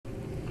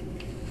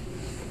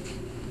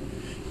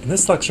In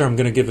this lecture, I'm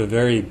going to give a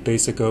very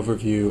basic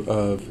overview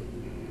of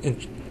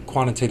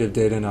quantitative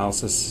data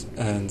analysis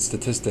and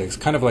statistics,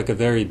 kind of like a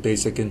very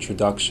basic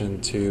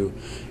introduction to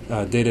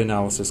data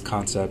analysis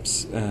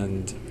concepts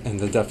and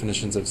the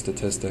definitions of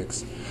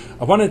statistics.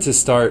 I wanted to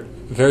start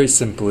very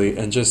simply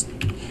and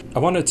I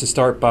wanted to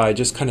start by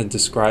just kind of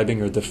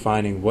describing or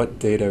defining what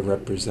data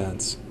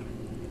represents.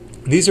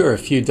 These are a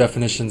few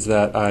definitions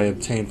that I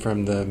obtained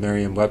from the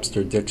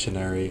Merriam-Webster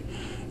dictionary,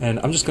 and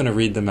I'm just going to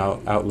read them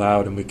out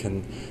loud and we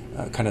can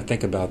kind of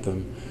think about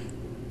them.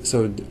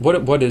 So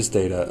what is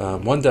data?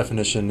 One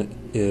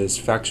definition is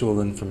factual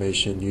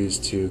information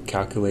used to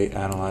calculate,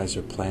 analyze,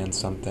 or plan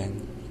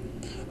something.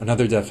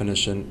 Another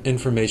definition,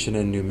 information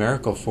in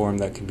numerical form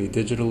that can be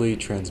digitally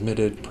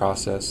transmitted,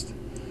 processed.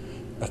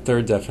 A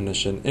third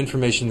definition,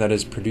 information that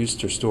is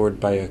produced or stored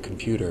by a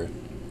computer.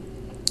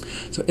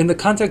 So in the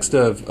context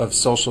of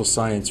social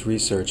science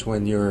research,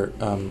 when you're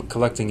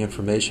collecting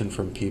information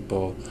from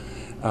people,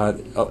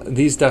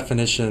 these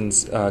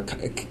definitions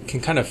can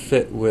kind of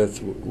fit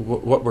with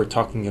what we're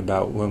talking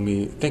about when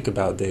we think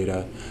about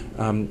data.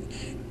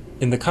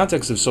 In the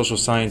context of social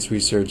science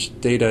research,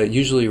 data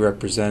usually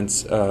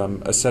represents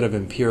a set of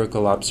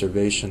empirical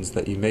observations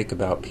that you make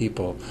about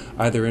people,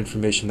 either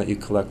information that you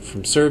collect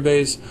from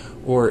surveys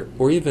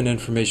or even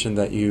information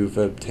that you've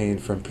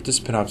obtained from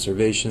participant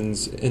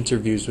observations,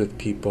 interviews with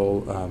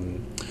people,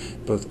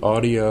 both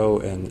audio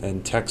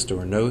and text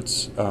or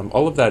notes.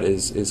 All of that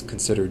is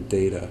considered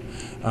data.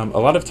 A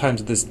lot of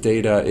times this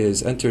data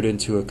is entered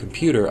into a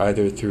computer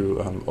either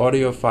through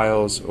audio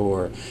files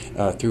or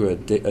through a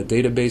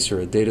database or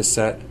a data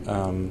set,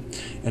 and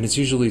it's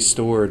usually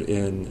stored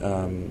in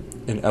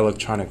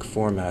electronic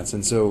formats.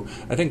 And so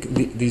I think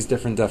these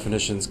different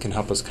definitions can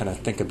help us kind of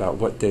think about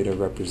what data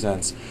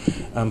represents.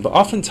 But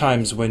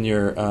oftentimes when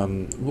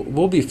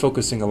we'll be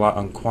focusing a lot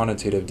on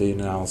quantitative data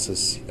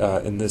analysis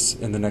in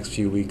the next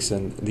few weeks,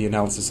 and the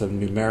analysis of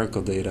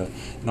numerical data,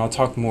 and I'll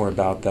talk more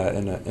about that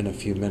in a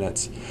few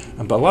minutes.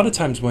 But a lot of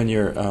times when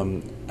you're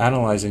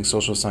analyzing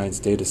social science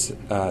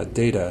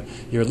data,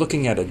 you're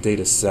looking at a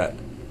data set.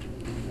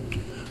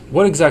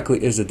 What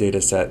exactly is a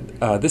data set?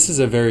 This is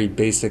a very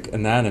basic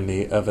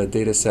anatomy of a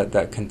data set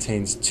that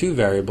contains two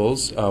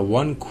variables,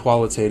 one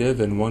qualitative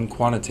and one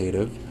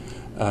quantitative.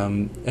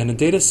 And a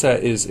data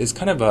set is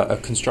kind of a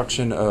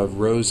construction of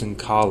rows and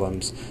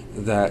columns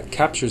that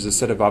captures a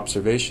set of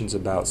observations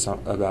about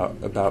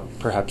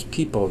perhaps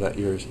people that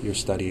you're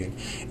studying.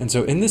 And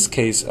so in this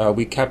case,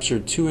 we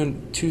captured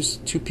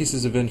two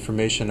pieces of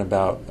information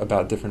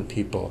about different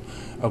people.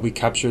 We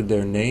captured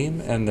their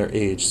name and their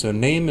age. So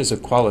name is a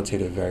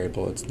qualitative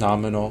variable; it's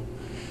nominal.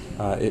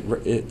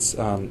 It's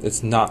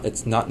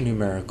not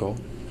numerical.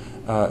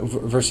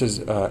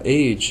 Versus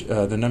age,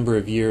 the number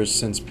of years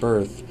since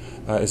birth.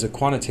 Is a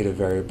quantitative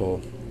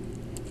variable,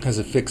 has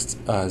a fixed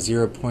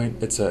 0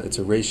 point. It's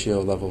a ratio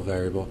level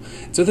variable.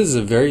 So this is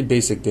a very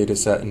basic data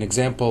set, an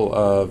example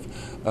of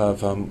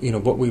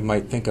what we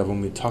might think of when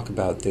we talk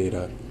about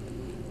data.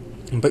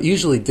 But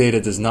usually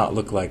data does not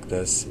look like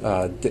this.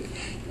 A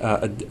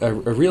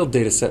real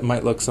data set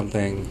might look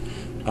something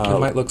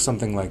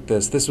like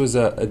this. This was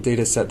a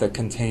data set that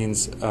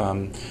contains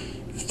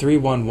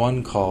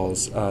 311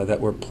 calls that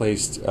were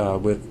placed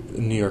with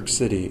New York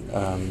City.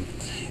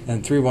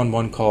 And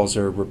 311 calls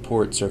are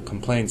reports or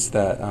complaints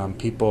that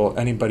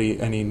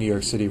any New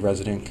York City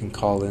resident can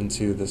call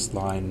into this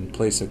line and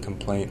place a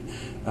complaint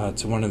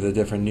to one of the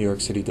different New York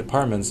City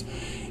departments.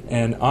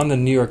 And on the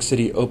New York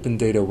City Open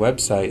Data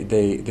website,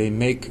 they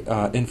make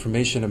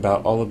information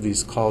about all of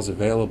these calls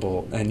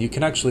available, and you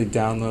can actually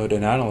download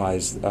and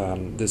analyze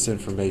this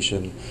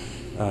information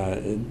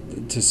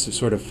to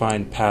sort of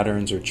find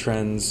patterns or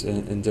trends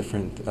in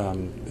different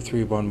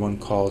 311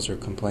 calls or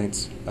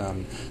complaints.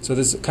 So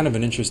this is kind of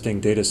an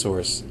interesting data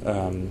source.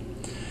 And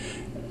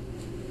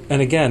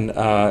again,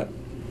 I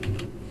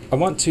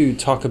want to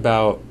talk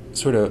about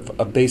sort of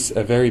a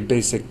very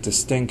basic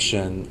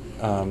distinction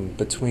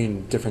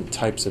between different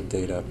types of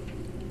data.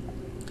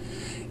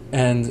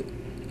 And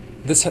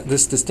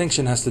this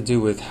distinction has to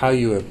do with how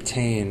you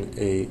obtain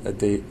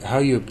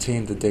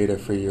the data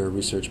for your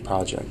research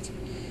project.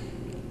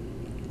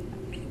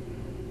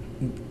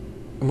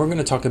 And we're going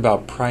to talk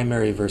about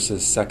primary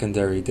versus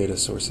secondary data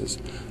sources.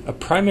 A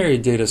primary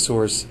data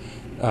source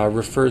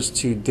refers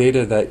to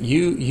data that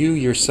you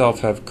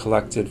yourself have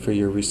collected for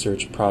your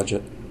research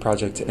project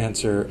to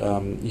answer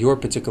your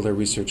particular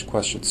research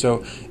question.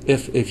 So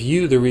if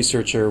you, the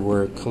researcher,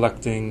 were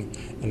collecting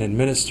and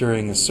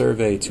administering a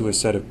survey to a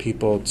set of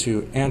people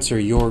to answer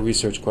your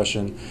research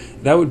question,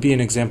 that would be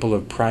an example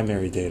of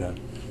primary data.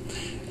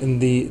 And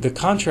the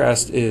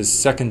contrast is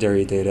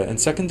secondary data,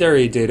 and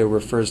secondary data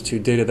refers to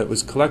data that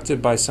was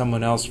collected by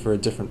someone else for a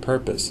different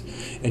purpose.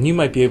 And you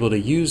might be able to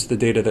use the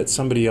data that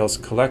somebody else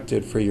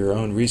collected for your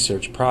own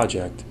research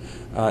project,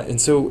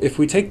 And so if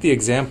we take the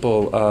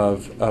example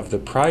of the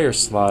prior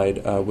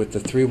slide with the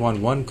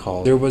 311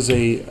 call, there was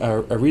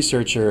a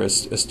researcher, a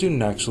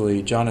student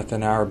actually,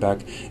 Jonathan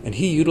Auerbach, and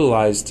he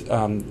utilized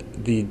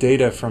the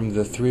data from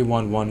the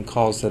 311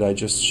 calls that I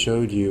just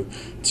showed you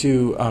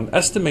to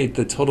estimate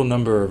the total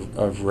number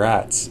of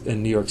rats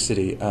in New York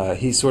City.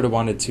 He sort of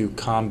wanted to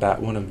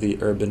combat one of the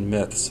urban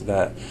myths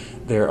that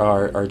there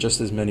are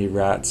just as many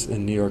rats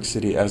in New York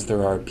City as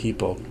there are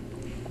people.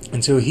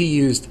 And so he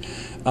used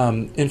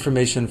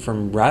information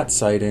from rat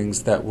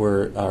sightings that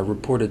were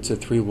reported to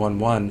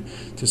 311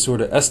 to sort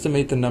of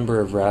estimate the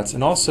number of rats,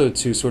 and also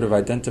to sort of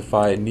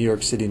identify New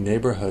York City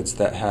neighborhoods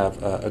that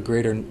have a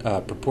greater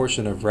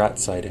proportion of rat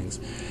sightings.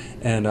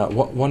 And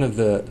one of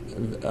the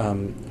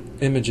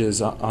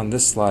images on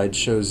this slide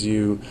shows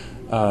you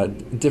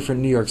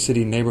different New York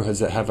City neighborhoods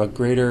that have a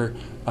greater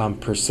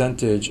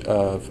percentage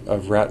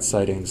of rat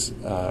sightings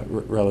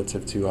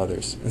relative to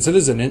others. And so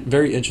this is a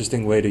very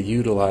interesting way to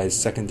utilize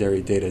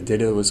secondary data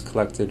that was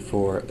collected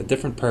for a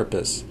different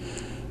purpose,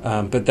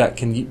 but that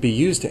can be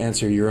used to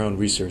answer your own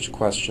research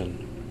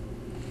question.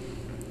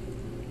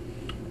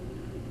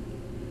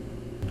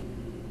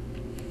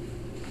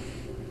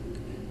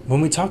 When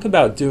we talk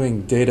about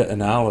doing data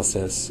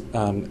analysis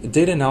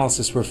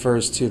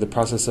refers to the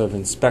process of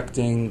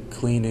inspecting,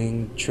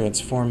 cleaning,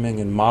 transforming,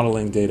 and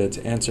modeling data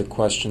to answer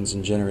questions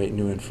and generate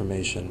new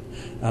information.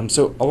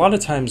 So a lot of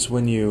times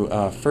when you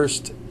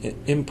first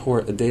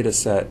import a data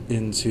set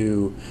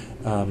into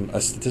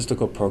a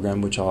statistical program,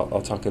 which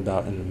I'll talk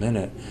about in a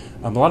minute,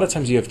 a lot of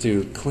times you have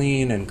to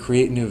clean and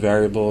create new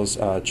variables,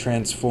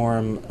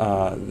 transform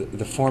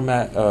the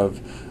format of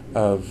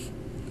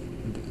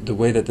the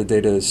way that the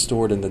data is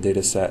stored in the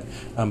data set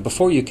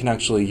before you can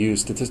actually use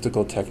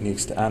statistical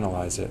techniques to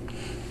analyze it.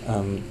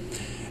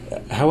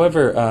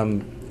 However,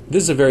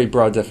 this is a very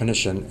broad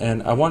definition,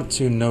 and I want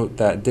to note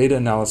that data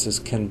analysis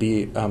can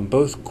be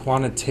both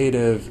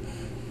quantitative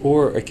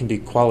or it can be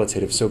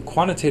qualitative. So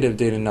quantitative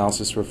data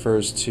analysis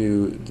refers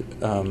to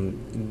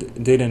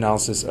data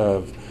analysis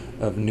of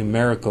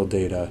numerical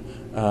data.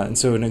 And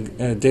so in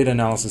a data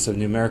analysis of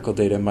numerical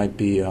data might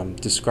be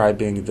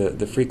describing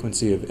the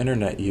frequency of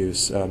internet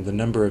use, the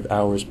number of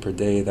hours per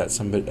day that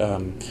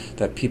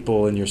that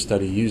people in your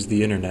study use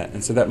the internet.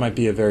 And so that might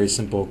be a very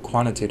simple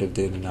quantitative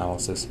data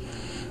analysis.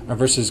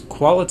 Versus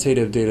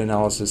qualitative data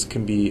analysis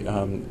can be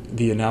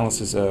the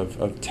analysis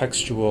of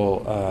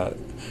textual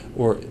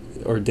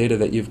or data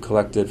that you've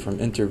collected from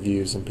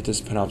interviews and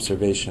participant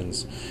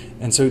observations.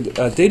 And so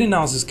data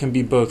analysis can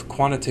be both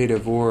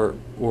quantitative or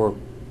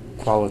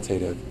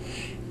qualitative.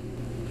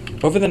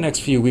 Over the next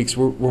few weeks,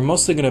 we're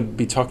mostly going to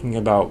be talking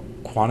about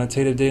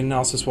quantitative data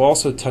analysis. We'll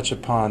also touch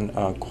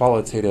upon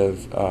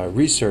qualitative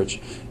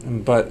research,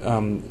 but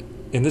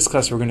in this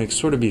class we're going to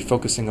sort of be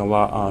focusing a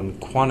lot on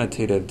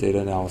quantitative data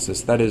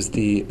analysis. That is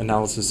the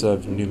analysis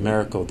of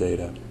numerical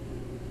data.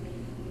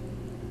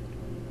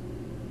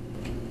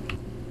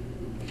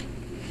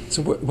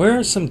 So where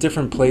are some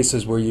different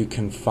places where you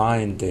can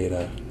find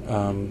data?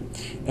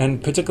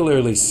 And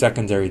particularly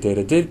secondary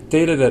data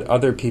that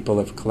other people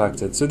have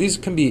collected. So these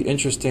can be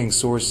interesting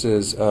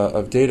sources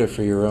of data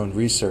for your own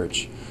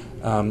research.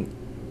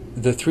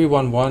 The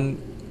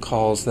 311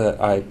 calls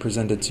that I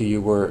presented to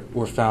you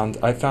were found.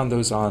 I found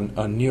those on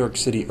New York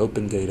City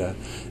Open Data.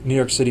 New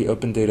York City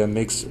Open Data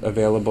makes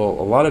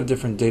available a lot of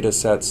different data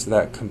sets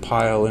that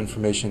compile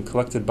information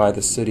collected by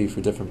the city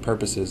for different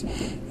purposes,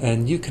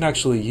 and you can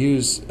actually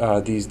use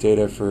these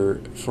data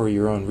for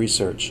your own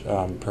research,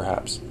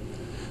 perhaps.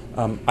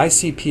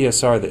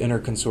 ICPSR, the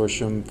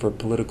Interconsortium for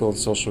Political and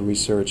Social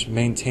Research,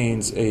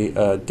 maintains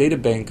a data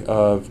bank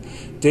of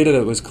data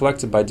that was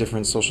collected by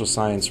different social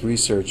science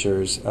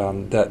researchers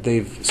that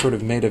they've sort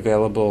of made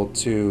available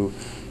to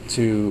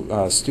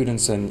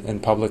students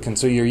and public. And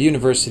so your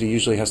university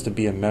usually has to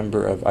be a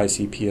member of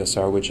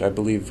ICPSR, which I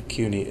believe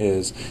CUNY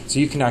is. So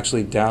you can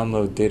actually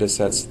download data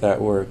sets that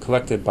were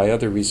collected by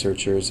other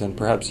researchers and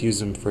perhaps use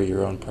them for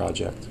your own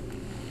project.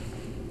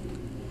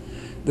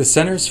 The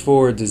Centers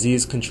for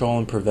Disease Control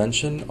and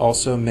Prevention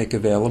also make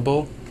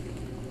available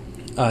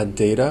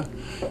data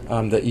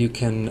that you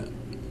can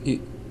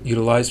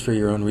utilize for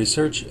your own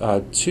research.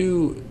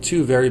 Two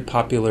very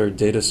popular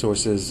data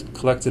sources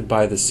collected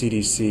by the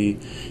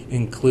CDC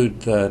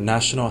include the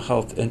National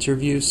Health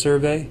Interview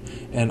Survey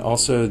and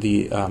also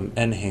the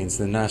NHANES,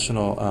 the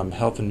National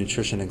Health and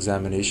Nutrition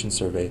Examination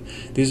Survey.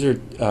 These are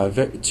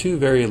two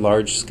very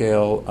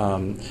large-scale,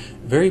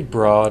 very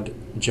broad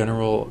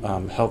general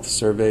health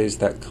surveys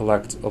that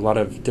collect a lot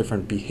of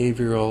different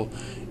behavioral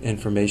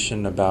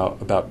information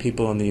about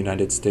people in the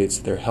United States,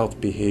 their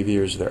health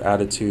behaviors, their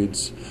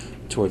attitudes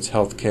towards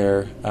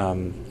healthcare,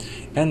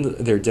 and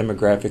their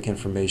demographic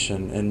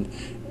information.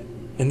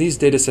 And these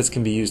data sets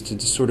can be used to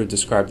sort of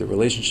describe the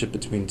relationship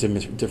between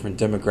different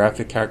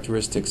demographic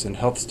characteristics and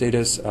health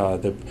status,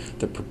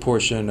 the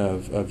proportion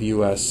of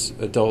U.S.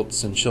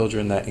 adults and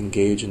children that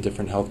engage in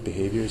different health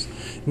behaviors.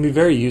 It can be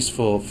very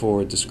useful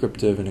for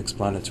descriptive and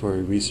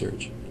explanatory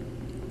research.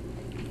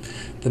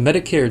 The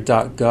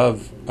Medicare.gov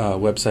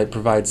website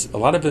provides a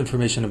lot of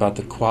information about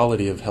the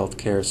quality of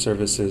healthcare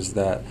services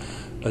that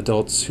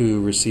adults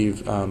who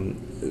receive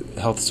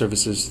health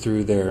services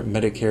through their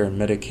Medicare and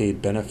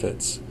Medicaid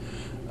benefits.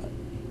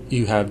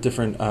 You have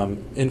different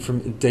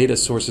data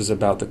sources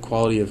about the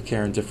quality of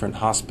care in different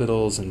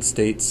hospitals and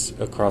states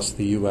across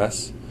the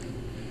U.S.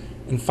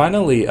 And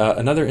finally,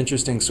 another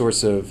interesting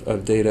source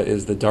of data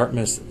is the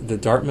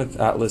Dartmouth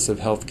Atlas of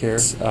Healthcare.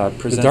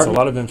 Presents a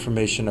lot of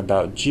information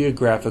about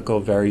geographical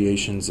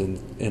variations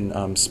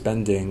in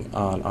spending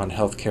on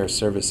healthcare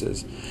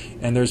services.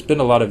 And there's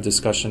been a lot of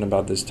discussion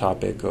about this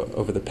topic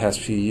over the past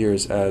few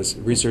years as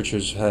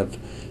researchers have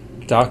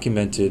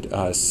documented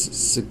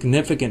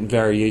significant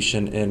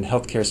variation in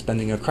healthcare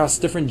spending across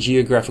different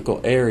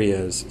geographical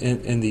areas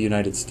in the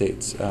United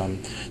States.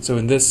 So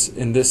in this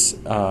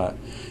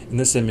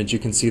image, you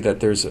can see that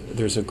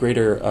there's a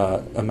greater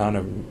amount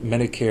of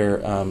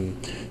Medicare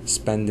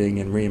spending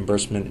and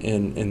reimbursement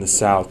in the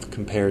South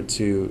compared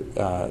to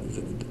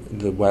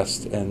the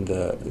West and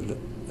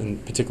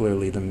and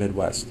particularly the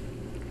Midwest.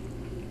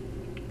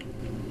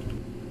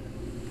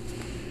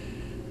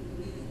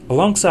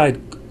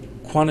 Alongside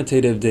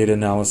quantitative data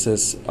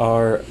analysis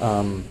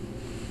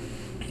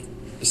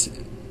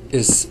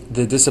is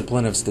the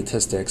discipline of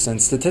statistics.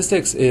 And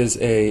statistics is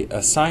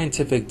a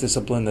scientific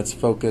discipline that's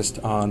focused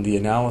on the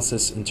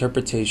analysis,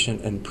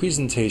 interpretation, and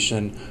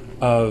presentation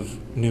of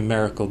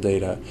numerical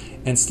data.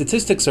 And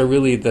statistics are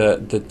really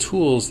the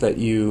tools that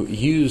you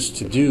use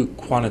to do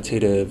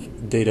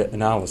quantitative data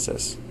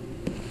analysis.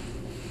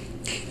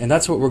 And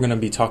that's what we're going to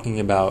be talking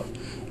about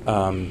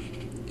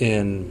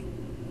in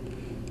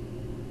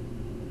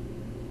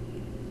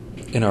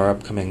our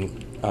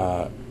upcoming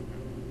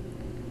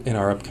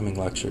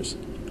lectures.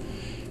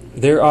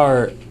 There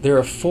are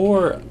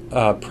four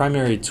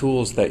primary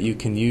tools that you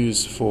can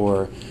use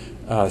for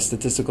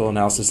statistical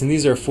analysis, and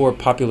these are four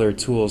popular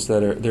tools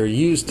they're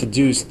used to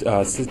do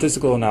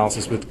statistical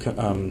analysis with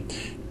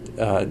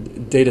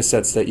data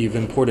sets that you've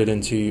imported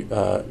into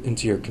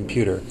your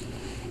computer.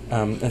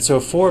 And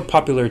so four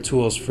popular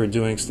tools for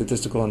doing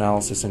statistical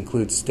analysis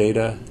include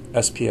Stata,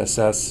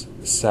 SPSS,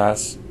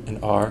 SAS,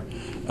 and R.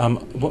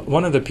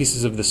 One of the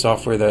pieces of the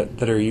software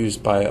that are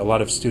used by a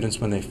lot of students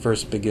when they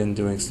first begin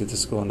doing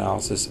statistical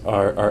analysis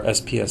are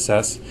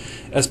SPSS.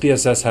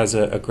 SPSS has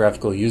a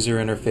graphical user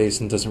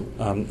interface and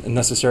doesn't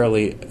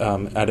necessarily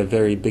at a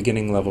very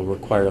beginning level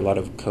require a lot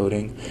of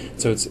coding.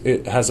 So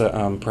it has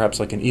perhaps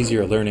like an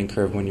easier learning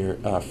curve when you're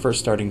first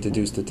starting to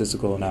do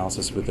statistical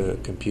analysis with a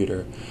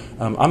computer.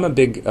 I'm a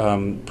big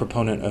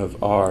proponent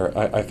of R.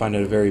 I find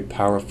it a very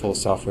powerful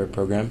software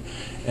program.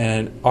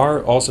 And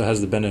R also has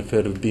the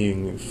benefit of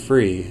being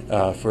free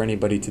for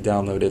anybody to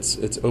download.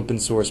 It's open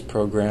source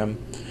program,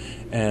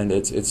 and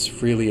it's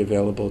freely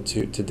available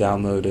to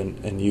download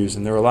and use.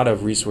 And there are a lot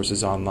of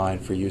resources online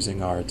for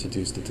using R to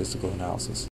do statistical analysis.